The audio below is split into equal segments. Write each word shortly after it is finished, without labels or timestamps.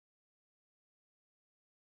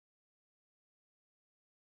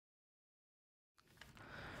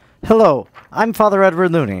Hello, I'm Father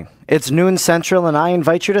Edward Looney. It's noon central and I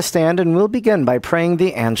invite you to stand and we'll begin by praying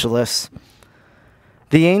the Angelus.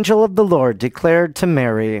 The angel of the Lord declared to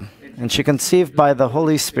Mary, and she conceived by the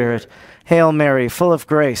Holy Spirit, Hail Mary, full of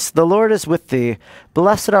grace, the Lord is with thee.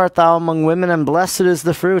 Blessed art thou among women, and blessed is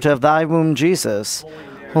the fruit of thy womb, Jesus.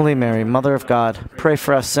 Holy Mary, Mother of God, pray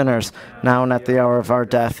for us sinners, now and at the hour of our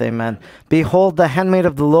death. Amen. Behold the handmaid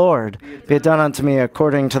of the Lord. Be it done unto me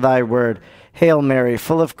according to thy word. Hail Mary,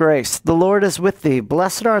 full of grace, the Lord is with thee.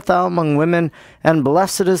 Blessed art thou among women, and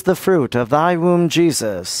blessed is the fruit of thy womb,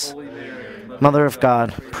 Jesus. Mother of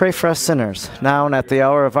God, pray for us sinners, now and at the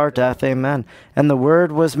hour of our death. Amen. And the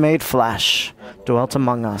Word was made flesh, dwelt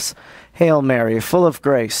among us. Hail Mary, full of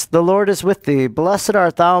grace, the Lord is with thee. Blessed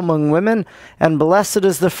art thou among women, and blessed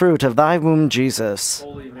is the fruit of thy womb, Jesus.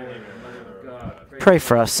 Pray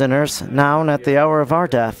for us sinners, now and at the hour of our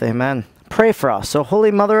death. Amen. Pray for us, O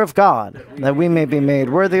Holy Mother of God, that we may be made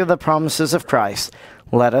worthy of the promises of Christ.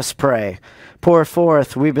 Let us pray. Pour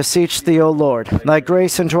forth, we beseech thee, O Lord, thy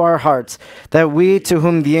grace into our hearts, that we, to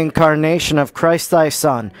whom the incarnation of Christ thy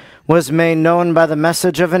Son was made known by the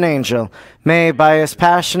message of an angel, may, by his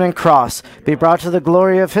passion and cross, be brought to the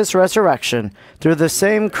glory of his resurrection, through the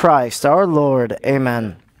same Christ our Lord.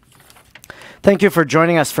 Amen. Thank you for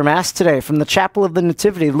joining us for Mass today from the Chapel of the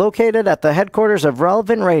Nativity, located at the headquarters of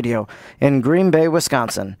Relevant Radio in Green Bay,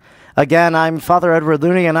 Wisconsin. Again, I'm Father Edward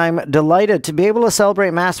Looney, and I'm delighted to be able to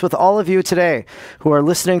celebrate Mass with all of you today who are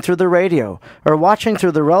listening through the radio or watching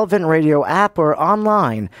through the Relevant Radio app or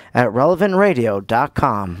online at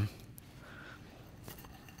relevantradio.com.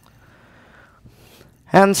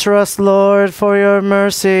 Answer us, Lord, for your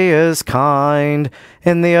mercy is kind.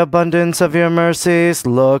 In the abundance of your mercies,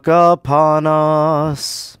 look upon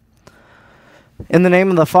us. In the name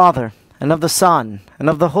of the Father, and of the Son, and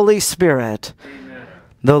of the Holy Spirit, Amen.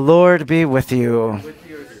 The Lord be with you. And with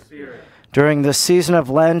your spirit. During this season of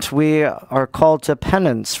Lent, we are called to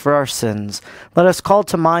penance for our sins. Let us call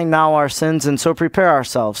to mind now our sins, and so prepare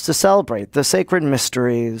ourselves to celebrate the sacred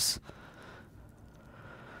mysteries.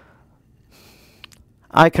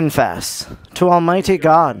 I confess to Almighty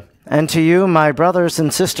God and to you, my brothers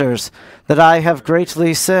and sisters, that I have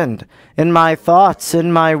greatly sinned in my thoughts,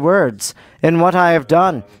 in my words, in what I have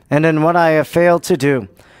done, and in what I have failed to do,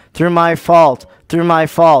 through my fault, through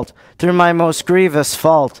my most grievous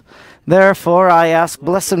fault. Therefore I ask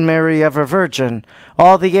Blessed Mary, ever Virgin,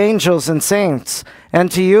 all the angels and saints,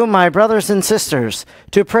 and to you, my brothers and sisters,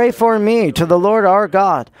 to pray for me to the Lord our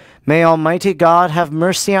God. May Almighty God have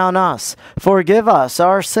mercy on us, forgive us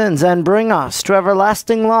our sins, and bring us to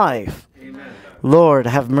everlasting life. Amen. Lord,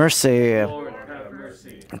 have mercy. Lord, have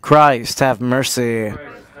mercy. Christ, have mercy. Christ,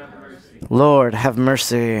 have mercy. Lord, have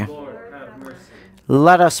mercy. Lord, have mercy.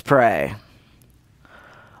 Let us pray.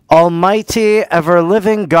 Almighty,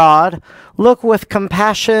 ever-living God, look with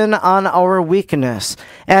compassion on our weakness,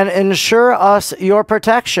 and ensure us your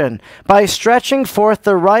protection by stretching forth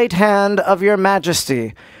the right hand of your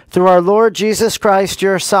majesty, through our Lord Jesus Christ,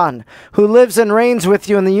 your Son, who lives and reigns with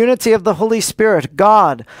you in the unity of the Holy Spirit,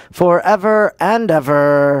 God, forever and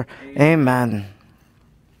ever. Amen.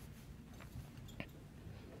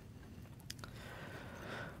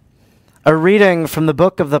 A reading from the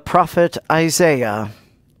book of the prophet Isaiah.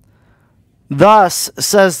 Thus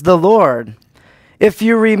says the Lord, if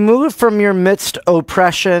you remove from your midst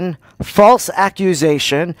oppression, false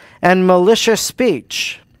accusation, and malicious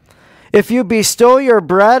speech, if you bestow your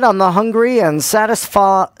bread on the hungry and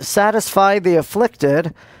satisfy the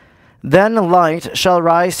afflicted, then light shall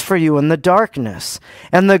rise for you in the darkness,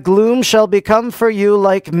 and the gloom shall become for you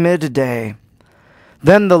like midday.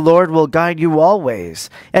 Then the Lord will guide you always,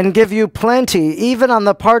 and give you plenty, even on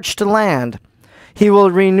the parched land. He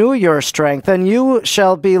will renew your strength, and you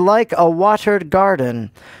shall be like a watered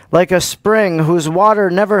garden, like a spring whose water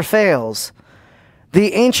never fails.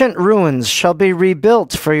 The ancient ruins shall be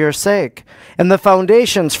rebuilt for your sake, and the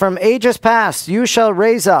foundations from ages past you shall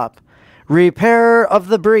raise up. Repairer of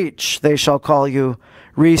the breach, they shall call you,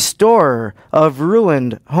 restorer of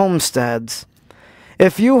ruined homesteads.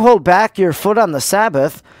 If you hold back your foot on the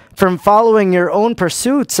Sabbath from following your own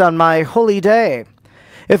pursuits on my holy day,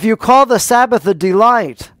 if you call the Sabbath a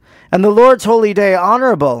delight, and the Lord's holy day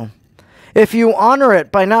honorable, if you honor it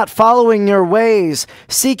by not following your ways,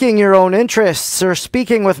 seeking your own interests, or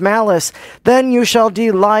speaking with malice, then you shall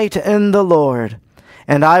delight in the Lord.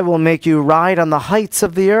 And I will make you ride on the heights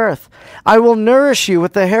of the earth. I will nourish you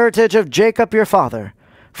with the heritage of Jacob your father,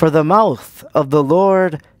 for the mouth of the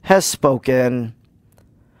Lord has spoken.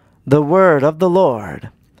 The word of the Lord.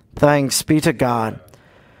 Thanks be to God.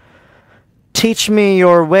 Teach me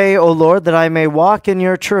your way, O Lord, that I may walk in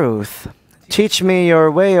your truth. Teach me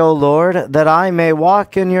your way, O Lord, that I may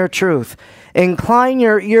walk in your truth. Incline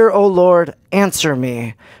your ear, O Lord, answer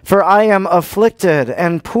me, for I am afflicted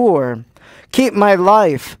and poor. Keep my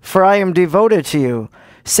life, for I am devoted to you.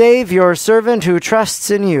 Save your servant who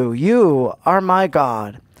trusts in you. You are my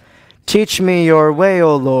God. Teach me your way,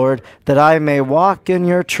 O Lord, that I may walk in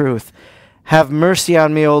your truth. Have mercy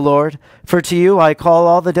on me, O Lord, for to you I call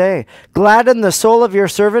all the day. Gladden the soul of your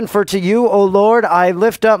servant, for to you, O Lord, I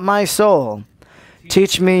lift up my soul.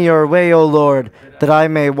 Teach me your way, O Lord, that I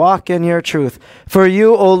may walk in your truth. For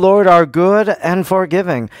you, O Lord, are good and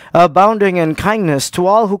forgiving, abounding in kindness to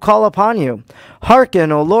all who call upon you.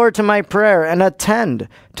 Hearken, O Lord, to my prayer, and attend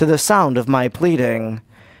to the sound of my pleading.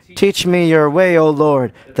 Teach me your way, O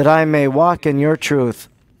Lord, that I may walk in your truth.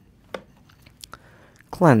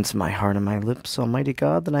 Cleanse my heart and my lips, Almighty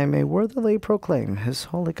God, that I may worthily proclaim his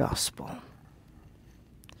holy gospel.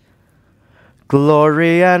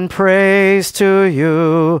 Glory and praise to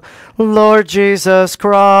you, Lord Jesus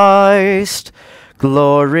Christ.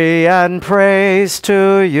 Glory and praise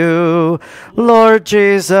to you, Lord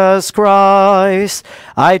Jesus Christ.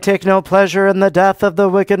 I take no pleasure in the death of the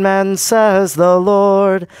wicked man, says the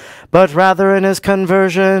Lord, but rather in his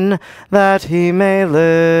conversion, that he may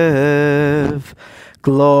live.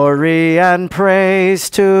 Glory and praise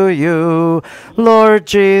to you, Lord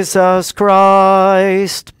Jesus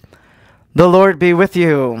Christ. The Lord be with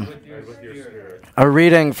you. And with your spirit. A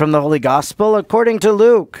reading from the Holy Gospel according to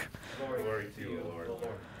Luke. Glory to you,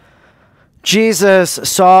 Lord. Jesus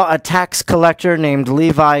saw a tax collector named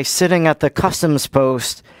Levi sitting at the customs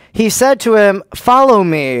post. He said to him, "Follow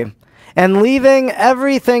me." And leaving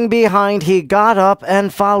everything behind, he got up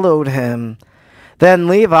and followed him. Then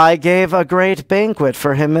Levi gave a great banquet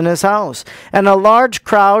for him in his house, and a large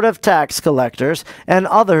crowd of tax collectors and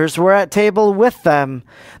others were at table with them.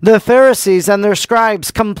 The Pharisees and their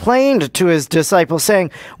scribes complained to his disciples,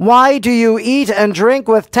 saying, "Why do you eat and drink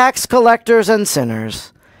with tax collectors and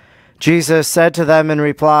sinners?" Jesus said to them in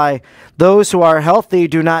reply, "Those who are healthy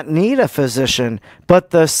do not need a physician,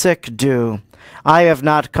 but the sick do. I have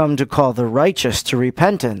not come to call the righteous to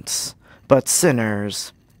repentance, but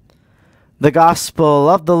sinners." The Gospel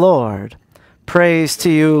of the Lord. Praise to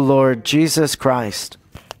you, Lord Jesus Christ.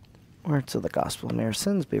 Words of the Gospel. May our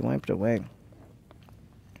sins be wiped away.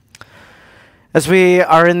 As we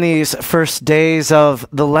are in these first days of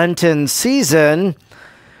the Lenten season,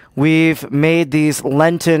 we've made these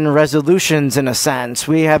Lenten resolutions in a sense.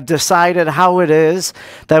 We have decided how it is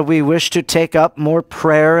that we wish to take up more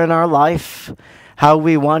prayer in our life, how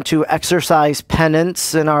we want to exercise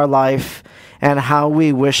penance in our life, and how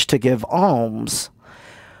we wish to give alms.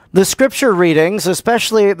 The scripture readings,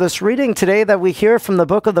 especially this reading today that we hear from the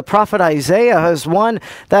book of the prophet Isaiah, is one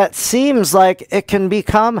that seems like it can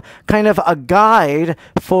become kind of a guide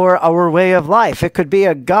for our way of life. It could be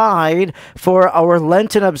a guide for our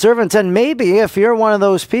Lenten observance. And maybe if you're one of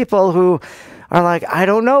those people who are like, I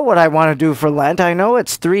don't know what I want to do for Lent. I know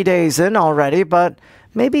it's 3 days in already, but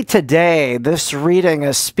maybe today this reading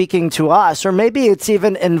is speaking to us, or maybe it's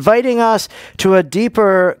even inviting us to a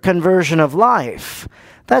deeper conversion of life.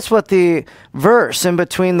 That's what the verse in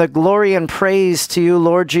between the glory and praise to you,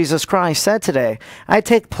 Lord Jesus Christ, said today. I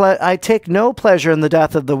take no pleasure in the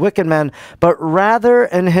death of the wicked man, but rather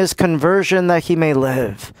in his conversion that he may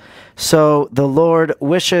live. So the Lord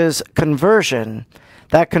wishes conversion.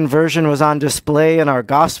 That conversion was on display in our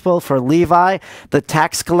gospel for Levi, the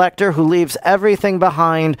tax collector who leaves everything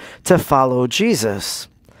behind to follow Jesus.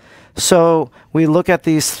 So we look at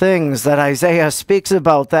these things that Isaiah speaks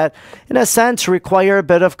about that, in a sense, require a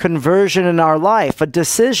bit of conversion in our life, a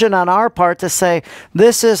decision on our part to say,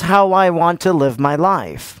 this is how I want to live my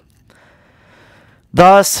life.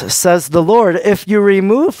 Thus says the Lord, if you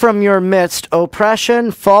remove from your midst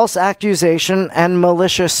oppression, false accusation, and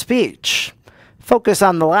malicious speech. Focus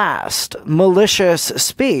on the last, malicious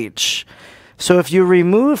speech. So if you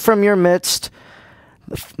remove from your midst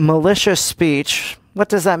malicious speech, what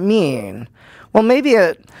does that mean? Well, maybe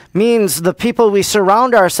it means the people we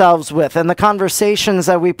surround ourselves with and the conversations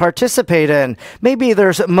that we participate in. Maybe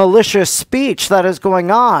there's malicious speech that is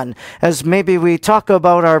going on as maybe we talk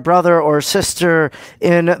about our brother or sister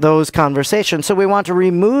in those conversations. So we want to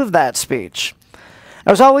remove that speech. I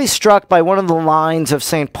was always struck by one of the lines of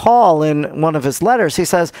St. Paul in one of his letters. He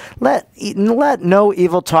says, let no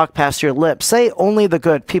evil talk pass your lips. Say only the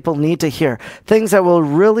good people need to hear, things that will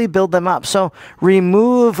really build them up. So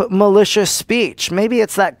remove malicious speech. Maybe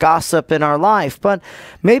it's that gossip in our life, but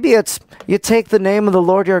maybe it's you take the name of the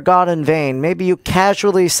Lord your God in vain. Maybe you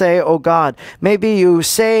casually say, oh God. Maybe you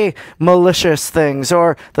say malicious things,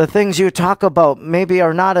 or the things you talk about maybe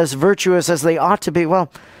are not as virtuous as they ought to be.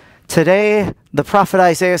 Well, Today, the prophet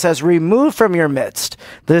Isaiah says, remove from your midst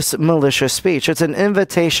this malicious speech. It's an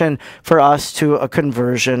invitation for us to a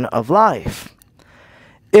conversion of life.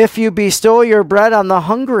 If you bestow your bread on the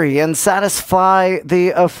hungry and satisfy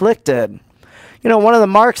the afflicted. You know, one of the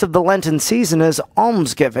marks of the Lenten season is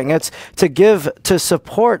almsgiving. It's to give to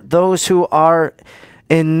support those who are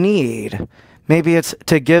in need. Maybe it's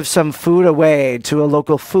to give some food away to a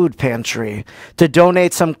local food pantry, to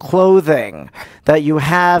donate some clothing that you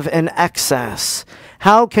have in excess.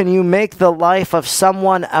 How can you make the life of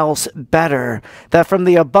someone else better, that from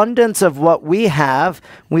the abundance of what we have,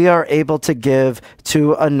 we are able to give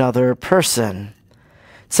to another person?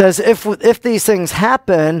 It says, if these things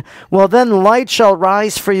happen, well, then light shall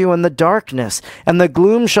rise for you in the darkness, and the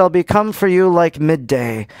gloom shall become for you like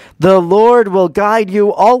midday. The Lord will guide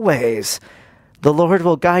you always. The Lord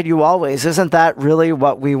will guide you always. Isn't that really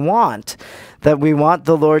what we want? That we want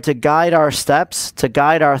the Lord to guide our steps, to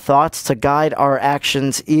guide our thoughts, to guide our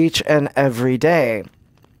actions each and every day.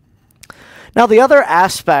 Now, the other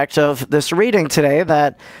aspect of this reading today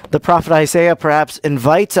that the prophet Isaiah perhaps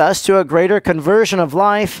invites us to a greater conversion of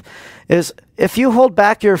life is if you hold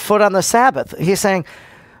back your foot on the Sabbath. He's saying,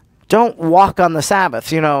 don't walk on the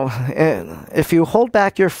Sabbath. You know, if you hold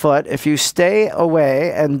back your foot, if you stay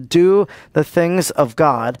away and do the things of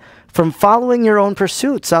God from following your own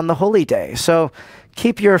pursuits on the holy day. So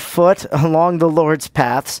keep your foot along the Lord's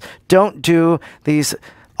paths. Don't do these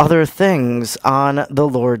other things on the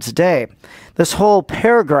Lord's day. This whole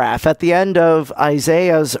paragraph at the end of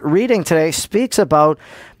Isaiah's reading today speaks about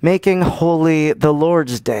making holy the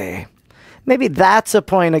Lord's day. Maybe that's a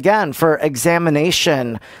point, again, for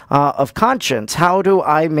examination of conscience. How do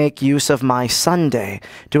I make use of my Sunday?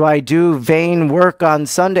 Do I do vain work on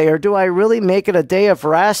Sunday, or do I really make it a day of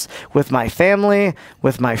rest with my family,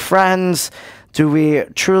 with my friends? Do we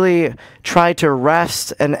truly try to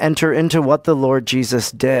rest and enter into what the Lord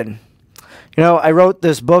Jesus did? You know, I wrote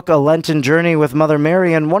this book, A Lenten Journey with Mother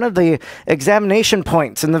Mary, and one of the examination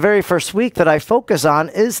points in the very first week that I focus on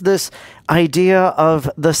is this idea of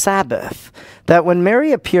the Sabbath. That when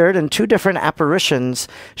Mary appeared in two different apparitions,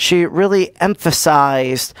 she really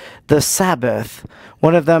emphasized the Sabbath.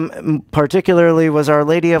 One of them particularly was Our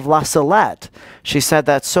Lady of La Salette. She said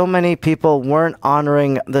that so many people weren't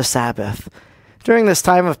honoring the Sabbath. During this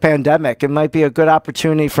time of pandemic, it might be a good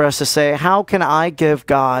opportunity for us to say, how can I give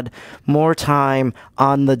God more time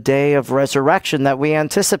on the day of resurrection that we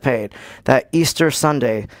anticipate, that Easter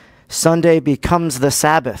Sunday becomes the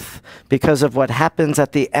Sabbath because of what happens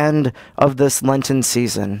at the end of this Lenten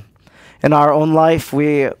season. In our own life,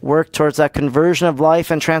 we work towards that conversion of life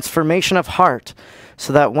and transformation of heart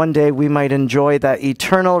so that one day we might enjoy that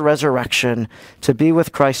eternal resurrection to be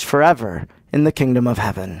with Christ forever in the kingdom of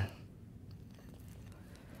heaven.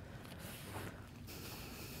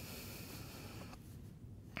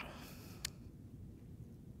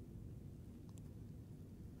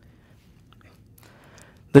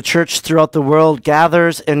 The church throughout the world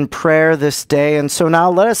gathers in prayer this day, and so now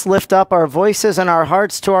let us lift up our voices and our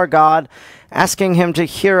hearts to our God, asking Him to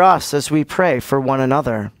hear us as we pray for one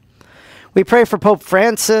another. We pray for Pope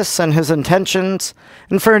Francis and his intentions,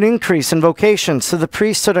 and for an increase in vocations to the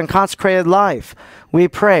priesthood and consecrated life. We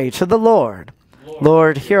pray to the Lord.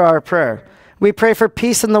 Lord, hear our prayer. We pray for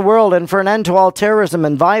peace in the world and for an end to all terrorism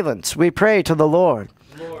and violence. We pray to the Lord.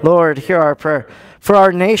 Lord, hear our prayer. For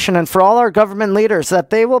our nation and for all our government leaders,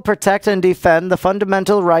 that they will protect and defend the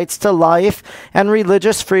fundamental rights to life and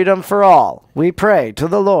religious freedom for all. We pray to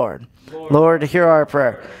the Lord. Lord, hear our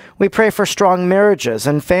prayer. We pray for strong marriages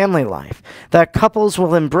and family life, that couples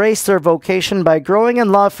will embrace their vocation by growing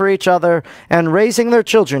in love for each other and raising their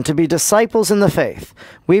children to be disciples in the faith.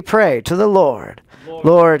 We pray to the Lord.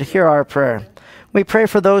 Lord, hear our prayer. We pray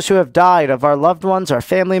for those who have died, of our loved ones, our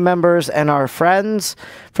family members, and our friends,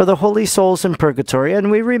 for the holy souls in purgatory.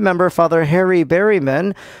 And we remember Father Harry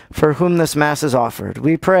Berryman, for whom this Mass is offered.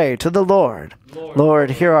 We pray to the Lord.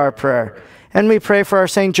 Lord, hear our prayer. And we pray for our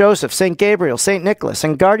St. Joseph, St. Gabriel, St. Nicholas,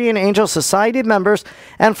 and Guardian Angel Society members,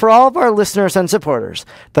 and for all of our listeners and supporters,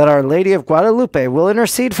 that Our Lady of Guadalupe will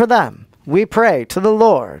intercede for them. We pray to the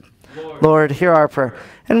Lord. Lord, hear our prayer.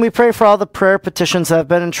 And we pray for all the prayer petitions that have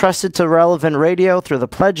been entrusted to Relevant Radio through the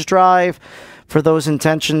pledge drive, for those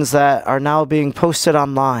intentions that are now being posted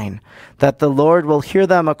online, that the Lord will hear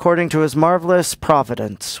them according to His marvelous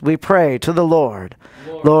providence. We pray to the Lord.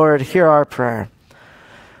 Lord, hear our prayer.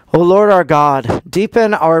 O Lord our God,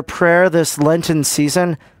 deepen our prayer this Lenten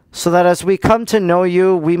season, so that as we come to know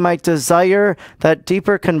you, we might desire that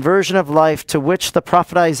deeper conversion of life to which the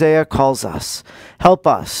prophet Isaiah calls us. Help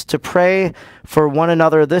us to pray for one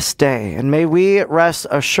another this day, and may we rest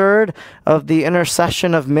assured of the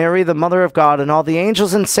intercession of Mary, the Mother of God, and all the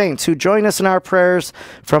angels and saints who join us in our prayers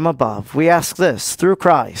from above. We ask this through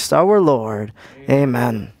Christ our Lord.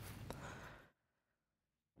 Amen.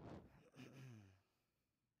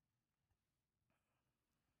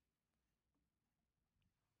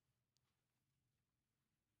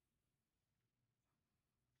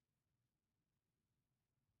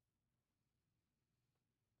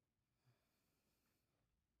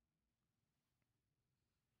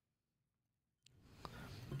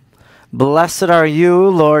 Blessed are you,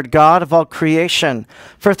 Lord God of all creation,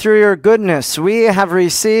 for through your goodness we have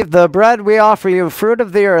received the bread we offer you, fruit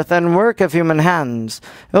of the earth and work of human hands.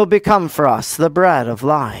 It will become for us the bread of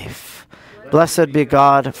life. Blessed be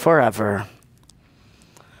God forever.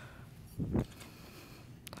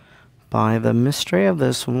 By the mystery of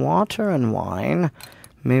this water and wine,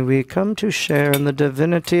 may we come to share in the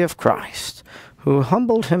divinity of Christ, who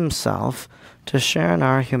humbled himself to share in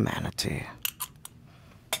our humanity.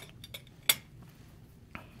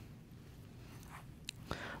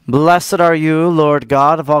 Blessed are you, Lord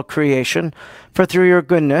God of all creation, for through your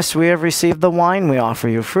goodness we have received the wine we offer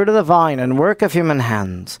you, fruit of the vine and work of human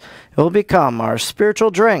hands. It will become our spiritual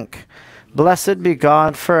drink. Blessed be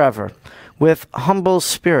God forever. With humble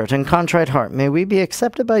spirit and contrite heart, may we be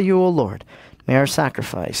accepted by you, O Lord. May our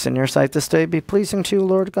sacrifice in your sight this day be pleasing to you,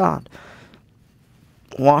 Lord God.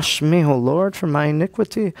 Wash me, O Lord, from my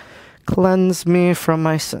iniquity. Cleanse me from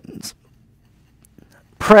my sins.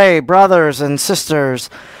 Pray, brothers and sisters,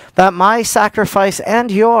 that my sacrifice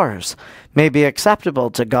and yours may be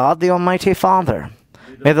acceptable to God, the Almighty Father.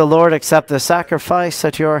 May the Lord accept the sacrifice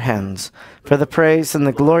at your hands, for the praise and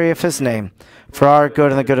the glory of his name, for our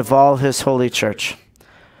good and the good of all his holy church.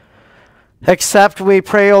 Accept, we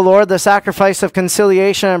pray, O Lord, the sacrifice of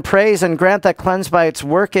conciliation and praise, and grant that cleansed by its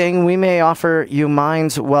working we may offer you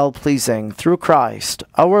minds well-pleasing. Through Christ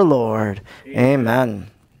our Lord. Amen.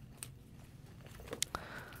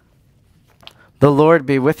 The Lord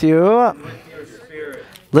be with you. With your spirit.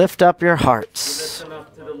 Lift up your hearts. Listen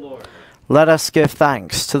up to the Lord. Let us give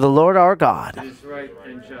thanks to the Lord our God. It is right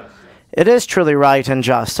and just. It is truly right and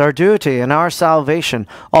just, our duty and our salvation,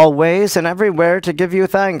 always and everywhere to give you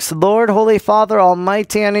thanks, Lord, Holy Father,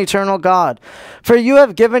 Almighty and eternal God. For you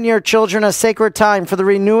have given your children a sacred time for the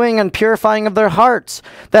renewing and purifying of their hearts,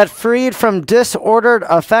 that freed from disordered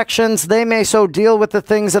affections they may so deal with the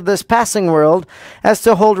things of this passing world as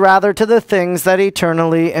to hold rather to the things that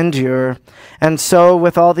eternally endure. And so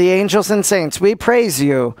with all the angels and saints we praise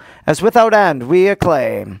you, as without end we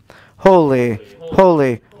acclaim, Holy,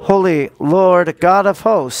 holy, holy, Lord God of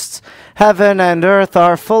hosts, heaven and earth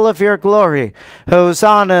are full of your glory.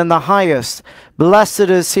 Hosanna in the highest. Blessed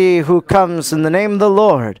is he who comes in the name of the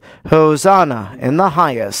Lord. Hosanna in the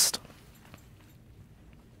highest.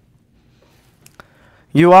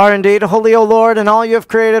 You are indeed holy, O Lord, and all you have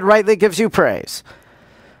created rightly gives you praise.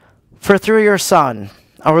 For through your Son,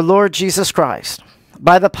 our Lord Jesus Christ,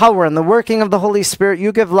 by the power and the working of the Holy Spirit,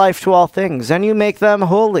 you give life to all things, and you make them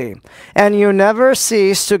holy. And you never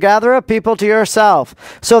cease to gather a people to yourself,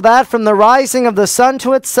 so that from the rising of the sun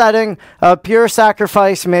to its setting, a pure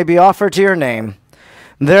sacrifice may be offered to your name.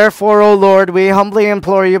 Therefore, O Lord, we humbly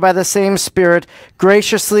implore you by the same Spirit,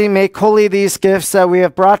 graciously make holy these gifts that we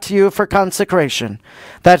have brought to you for consecration,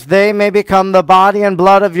 that they may become the body and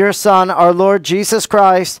blood of your Son, our Lord Jesus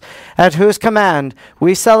Christ, at whose command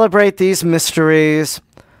we celebrate these mysteries.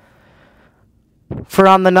 For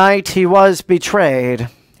on the night he was betrayed,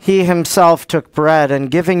 he himself took bread,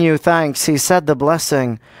 and giving you thanks, he said the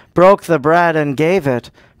blessing, broke the bread, and gave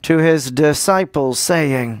it to his disciples,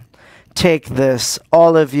 saying, Take this,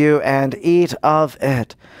 all of you, and eat of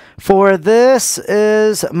it, for this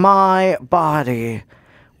is my body,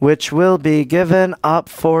 which will be given up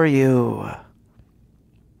for you.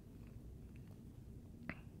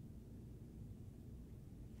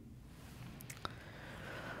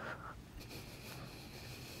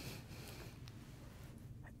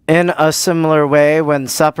 In a similar way, when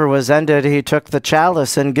supper was ended, he took the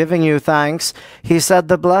chalice, and giving you thanks, he said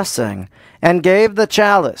the blessing, and gave the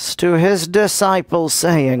chalice to his disciples,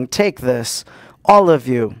 saying, Take this, all of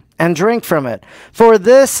you, and drink from it. For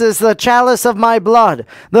this is the chalice of my blood,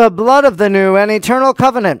 the blood of the new and eternal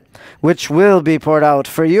covenant, which will be poured out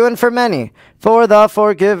for you and for many, for the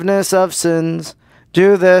forgiveness of sins.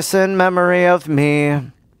 Do this in memory of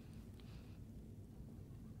me.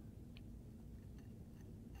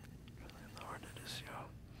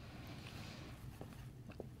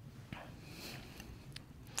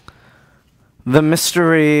 The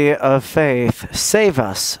mystery of faith. Save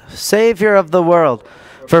us, Savior of the world,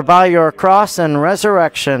 for by your cross and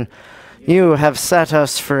resurrection you have set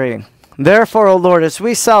us free. Therefore, O Lord, as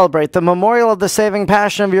we celebrate the memorial of the saving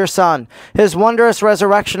passion of your Son, his wondrous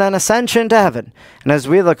resurrection and ascension to heaven, and as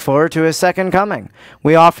we look forward to his second coming,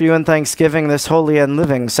 we offer you in thanksgiving this holy and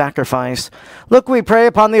living sacrifice. Look, we pray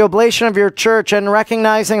upon the oblation of your church, and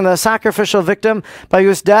recognizing the sacrificial victim by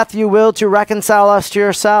whose death you will to reconcile us to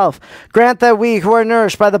yourself. Grant that we, who are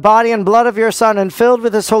nourished by the body and blood of your Son and filled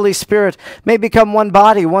with his Holy Spirit, may become one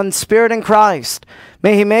body, one spirit in Christ.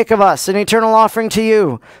 May he make of us an eternal offering to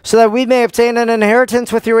you, so that we may obtain an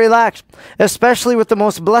inheritance with your elect, especially with the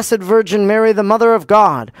most blessed Virgin Mary, the Mother of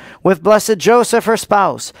God, with blessed Joseph, her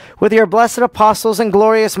spouse, with your blessed apostles and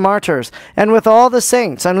glorious martyrs, and with all the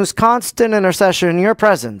saints on whose constant intercession in your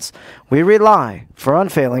presence we rely for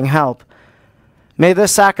unfailing help. May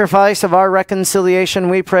this sacrifice of our reconciliation,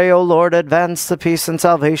 we pray, O Lord, advance the peace and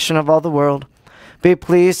salvation of all the world. Be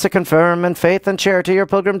pleased to confirm in faith and charity your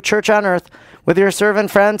pilgrim church on earth, with your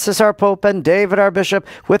servant Francis our Pope and David our Bishop,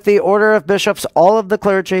 with the order of bishops, all of the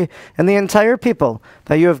clergy, and the entire people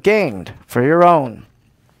that you have gained for your own.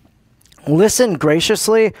 Listen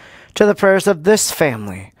graciously to the prayers of this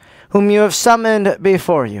family, whom you have summoned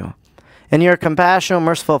before you. In your compassion, O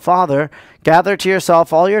merciful Father, gather to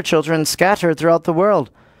yourself all your children scattered throughout the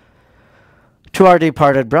world. To our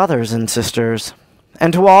departed brothers and sisters,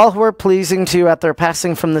 and to all who are pleasing to you at their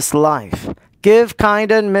passing from this life, give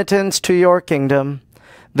kind admittance to your kingdom.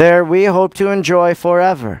 There we hope to enjoy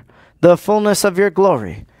forever the fullness of your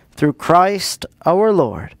glory, through Christ our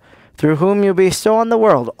Lord, through whom you bestow on the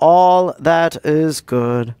world all that is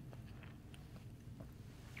good.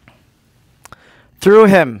 Through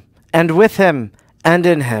him, and with him, and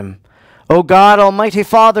in him, O God, Almighty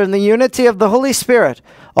Father, in the unity of the Holy Spirit,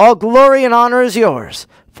 all glory and honor is yours,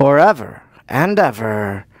 forever and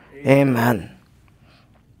ever. Amen.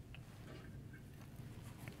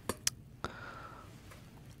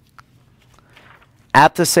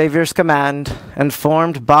 At the Savior's command, and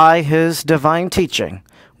formed by his divine teaching,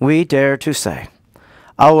 we dare to say,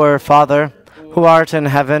 Our Father, who art in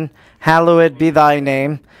heaven, hallowed be thy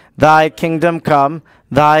name. Thy kingdom come,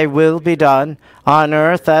 thy will be done, on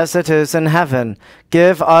earth as it is in heaven.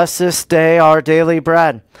 Give us this day our daily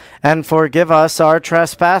bread, and forgive us our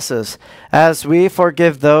trespasses, as we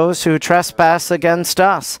forgive those who trespass against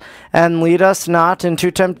us. And lead us not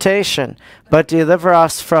into temptation, but deliver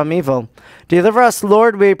us from evil. Deliver us,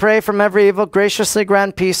 Lord, we pray, from every evil. Graciously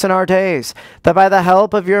grant peace in our days, that by the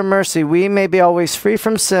help of your mercy we may be always free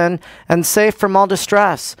from sin and safe from all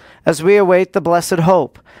distress, as we await the blessed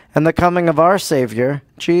hope and the coming of our Savior,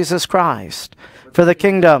 Jesus Christ. For the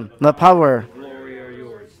kingdom, the power, Glory are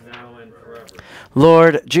yours, now and forever.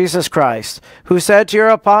 Lord Jesus Christ, who said to your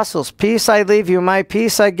apostles, Peace I leave you, my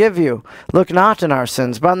peace I give you, look not in our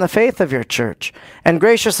sins, but on the faith of your church, and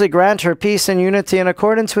graciously grant her peace and unity in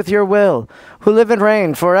accordance with your will, who live and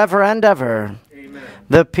reign forever and ever. Amen.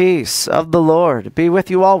 The peace of the Lord be with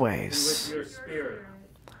you With always. your spirit.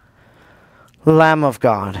 Lamb of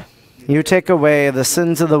God, you take away the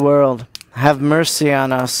sins of the world. Have mercy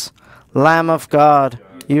on us. Lamb of God,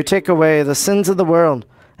 you take away the sins of the world.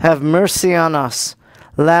 Have mercy on us.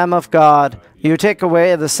 Lamb of God, you take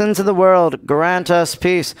away the sins of the world. Grant us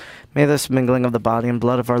peace. May this mingling of the body and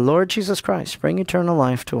blood of our Lord Jesus Christ bring eternal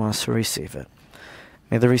life to us who receive it.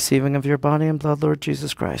 May the receiving of your body and blood, Lord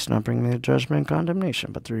Jesus Christ, not bring me to judgment and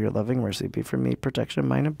condemnation, but through your loving mercy be for me protection of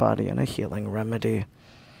mind and body and a healing remedy.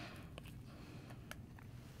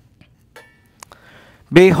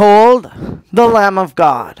 Behold the Lamb of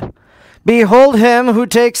God. Behold him who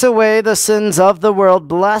takes away the sins of the world.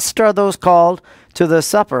 Blessed are those called to the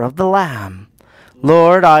supper of the Lamb.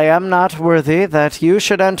 Lord, I am not worthy that you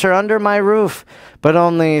should enter under my roof, but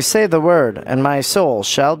only say the word, and my soul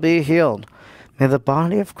shall be healed. May the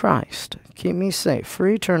body of Christ keep me safe for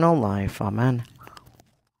eternal life. Amen.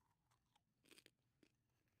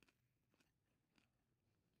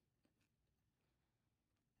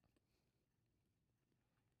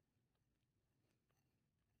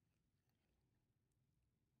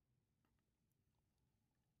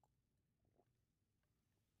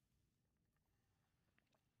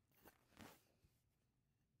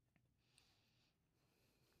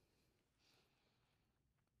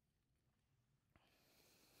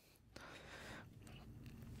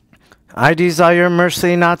 I desire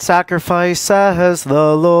mercy, not sacrifice, says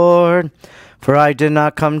the Lord. For I did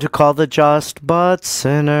not come to call the just, but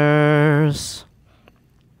sinners.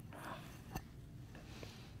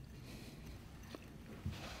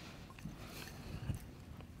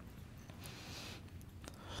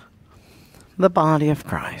 The body of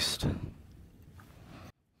Christ.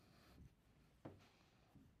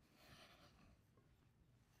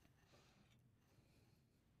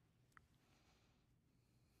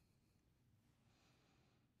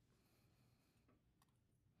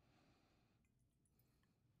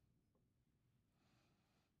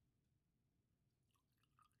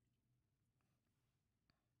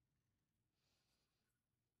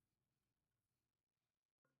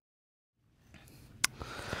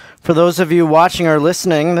 For those of you watching or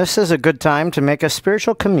listening, this is a good time to make a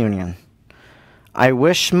spiritual communion. I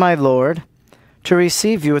wish, my Lord, to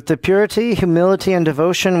receive you with the purity, humility, and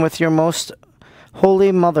devotion with your most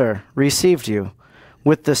holy mother received you,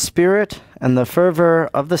 with the spirit and the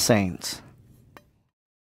fervor of the saints.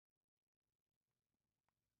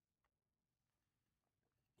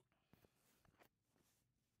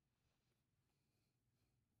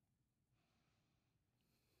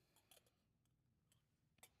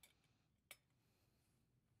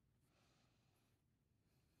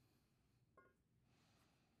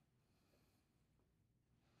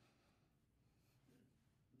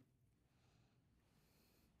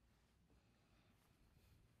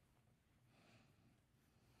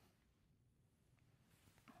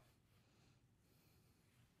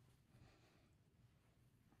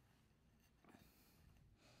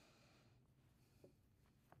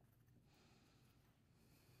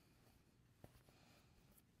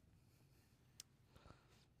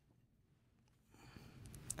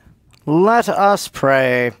 Let us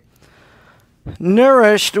pray.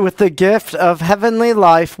 Nourished with the gift of heavenly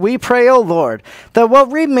life, we pray, O Lord, that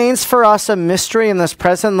what remains for us a mystery in this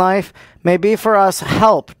present life may be for us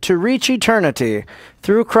help to reach eternity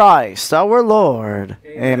through Christ our Lord.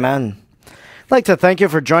 Amen. I'd like to thank you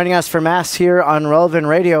for joining us for Mass here on Relevant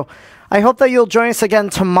Radio. I hope that you'll join us again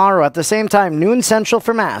tomorrow at the same time, noon central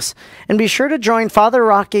for Mass. And be sure to join Father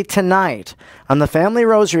Rocky tonight on the Family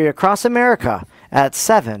Rosary across America at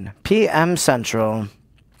 7 p.m. Central.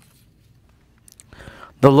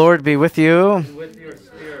 The Lord be with you. And with your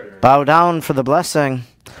spirit. Bow down for the blessing.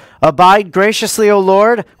 Abide graciously, O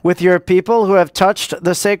Lord, with your people who have touched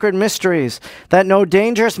the sacred mysteries, that no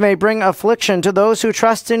dangers may bring affliction to those who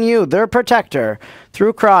trust in you, their protector,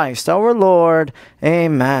 through Christ our Lord.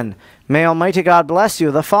 Amen. May Almighty God bless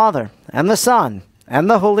you, the Father, and the Son, and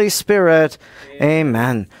the Holy Spirit.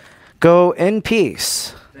 Amen. Go in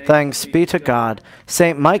peace. Thanks be to God.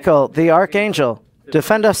 Saint Michael, the Archangel,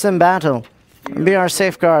 defend us in battle, and be our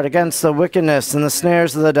safeguard against the wickedness and the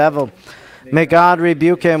snares of the devil. May God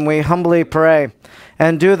rebuke him, we humbly pray.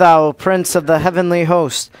 And do thou, Prince of the heavenly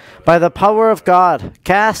host, by the power of God,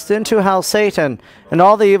 cast into hell Satan and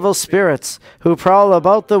all the evil spirits who prowl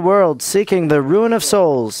about the world seeking the ruin of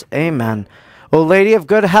souls. Amen. O Lady of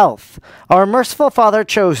good health, our merciful Father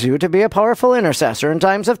chose you to be a powerful intercessor in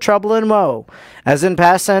times of trouble and woe. As in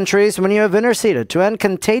past centuries when you have interceded to end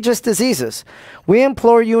contagious diseases, we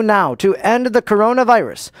implore you now to end the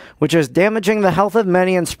coronavirus, which is damaging the health of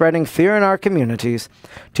many and spreading fear in our communities.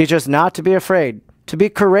 Teach us not to be afraid, to be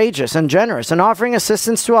courageous and generous in offering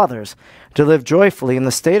assistance to others, to live joyfully in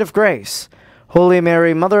the state of grace. Holy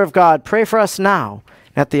Mary, Mother of God, pray for us now,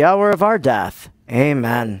 and at the hour of our death.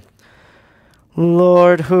 Amen.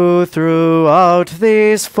 Lord, who throughout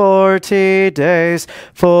these 40 days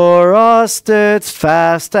for us didst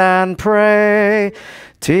fast and pray,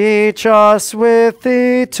 teach us with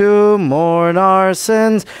thee to mourn our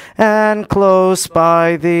sins and close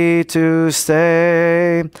by thee to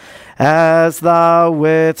stay. As thou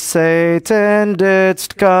with Satan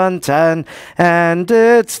didst contend and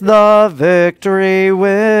didst the victory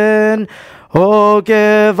win, O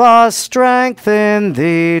give us strength in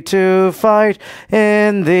thee to fight,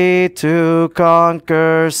 in thee to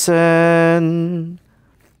conquer sin.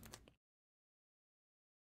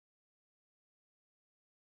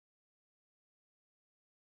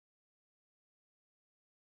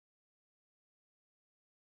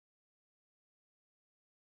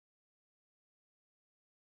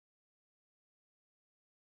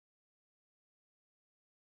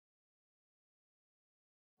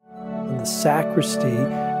 In the sacristy,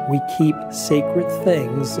 we keep sacred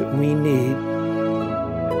things that we need.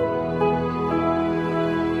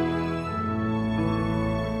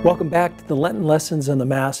 Welcome back to the Lenten Lessons on the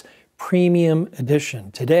Mass Premium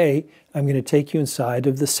Edition. Today, I'm going to take you inside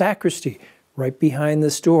of the sacristy, right behind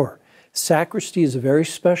this door. Sacristy is a very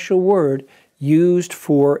special word used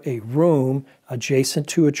for a room adjacent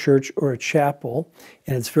to a church or a chapel,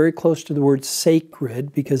 and it's very close to the word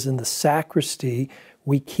sacred because in the sacristy,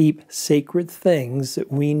 we keep sacred things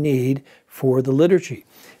that we need for the liturgy.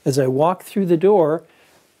 As I walk through the door,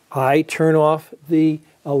 I turn off the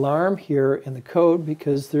alarm here in the code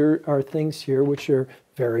because there are things here which are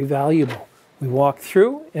very valuable. We walk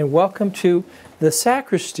through and welcome to the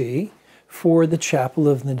sacristy for the Chapel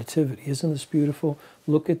of the Nativity. Isn't this beautiful?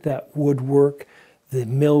 Look at that woodwork, the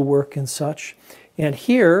millwork and such. And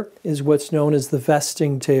here is what's known as the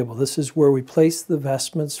vesting table. This is where we place the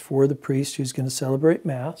vestments for the priest who's going to celebrate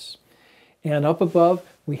Mass. And up above,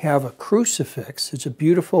 we have a crucifix. It's a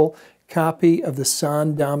beautiful copy of the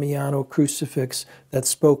San Damiano crucifix that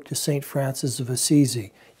spoke to St. Francis of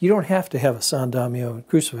Assisi. You don't have to have a San Damiano and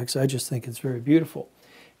crucifix. I just think it's very beautiful.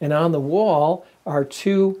 And on the wall are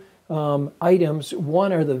two items.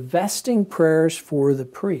 One are the vesting prayers for the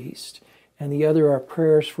priest, and the other are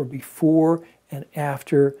prayers for before and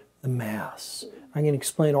after the Mass. I'm going to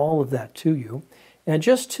explain all of that to you. And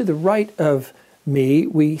just to the right of me,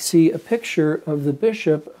 we see a picture of the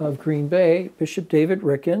Bishop of Green Bay, Bishop David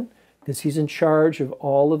Ricken, because he's in charge of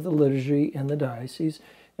all of the liturgy in the diocese.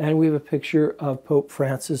 And we have a picture of Pope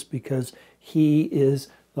Francis because he is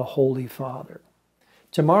the Holy Father.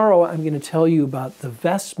 Tomorrow I'm going to tell you about the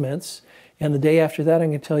vestments, and the day after that I'm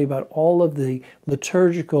going to tell you about all of the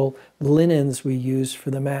liturgical linens we use for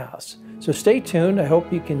the Mass. So stay tuned. I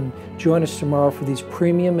hope you can join us tomorrow for these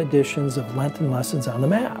premium editions of Lenten Lessons on the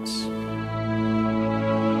Mass.